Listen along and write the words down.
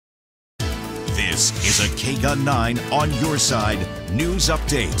This is a KGUN9 On Your Side news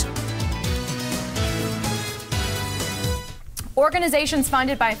update. Organizations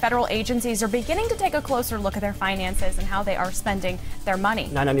funded by federal agencies are beginning to take a closer look at their finances and how they are spending their money.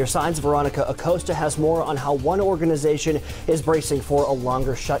 9 On Your Side's Veronica Acosta has more on how one organization is bracing for a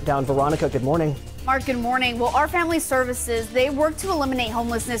longer shutdown. Veronica, good morning. Mark, good morning. Well, Our Family Services, they work to eliminate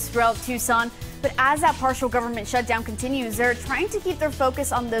homelessness throughout Tucson. But as that partial government shutdown continues, they're trying to keep their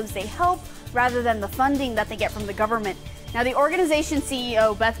focus on those they help rather than the funding that they get from the government. Now, the organization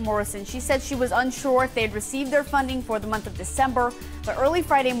CEO, Beth Morrison, she said she was unsure if they'd received their funding for the month of December, but early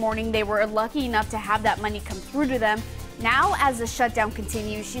Friday morning, they were lucky enough to have that money come through to them. Now, as the shutdown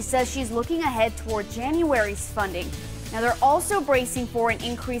continues, she says she's looking ahead toward January's funding. Now, they're also bracing for an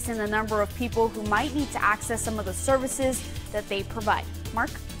increase in the number of people who might need to access some of the services that they provide.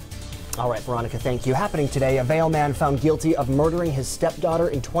 Mark? All right, Veronica, thank you. Happening today, a Vail man found guilty of murdering his stepdaughter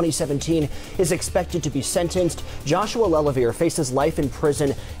in 2017 is expected to be sentenced. Joshua Lelevere faces life in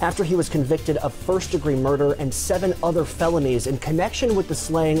prison after he was convicted of first-degree murder and 7 other felonies in connection with the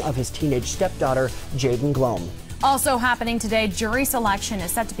slaying of his teenage stepdaughter, Jaden Glome. Also happening today, jury selection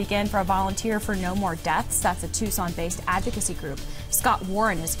is set to begin for a volunteer for No More Deaths. That's a Tucson-based advocacy group. Scott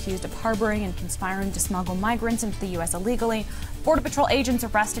Warren is accused of harboring and conspiring to smuggle migrants into the U.S. illegally. Border Patrol agents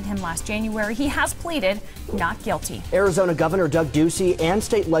arrested him last January. He has pleaded not guilty. Arizona Governor Doug Ducey and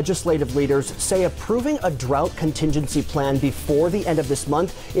state legislative leaders say approving a drought contingency plan before the end of this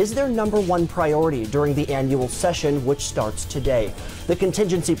month is their #1 priority during the annual session, which starts today. The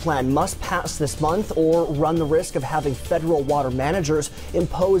contingency plan must pass this month or run the risk of having federal water managers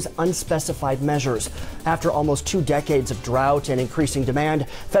impose unspecified measures. After almost 2 decades of drought and increasing demand,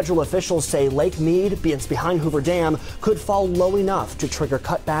 federal officials say Lake Mead, behind Hoover Dam, could fall low enough to trigger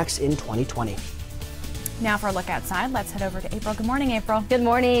cutbacks in 2020. Now for a look outside, let's head over to April. Good morning, April. Good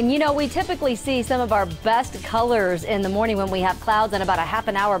morning. You know, we typically see some of our best colors in the morning when we have clouds and about a half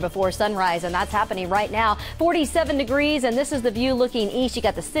an hour before sunrise, and that's happening right now. 47 degrees, and this is the view looking east. You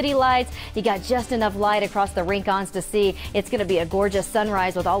got the city lights. You got just enough light across the Rincons to see. It's going to be a gorgeous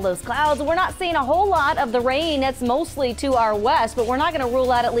sunrise with all those clouds. We're not seeing a whole lot of the rain. It's mostly to our west, but we're not going to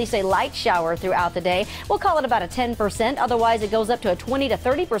rule out at least a light shower throughout the day. We'll call it about a 10%. Otherwise, it goes up to a 20 to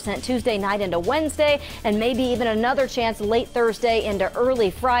 30% Tuesday night into Wednesday, and maybe even another chance late Thursday into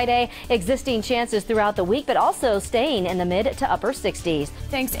early Friday. Existing chances throughout the week, but also staying in the mid to upper 60s.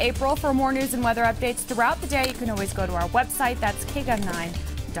 Thanks, April. For more news and weather updates throughout the day, you can always go to our website. That's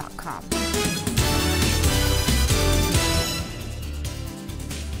KGUN9.com.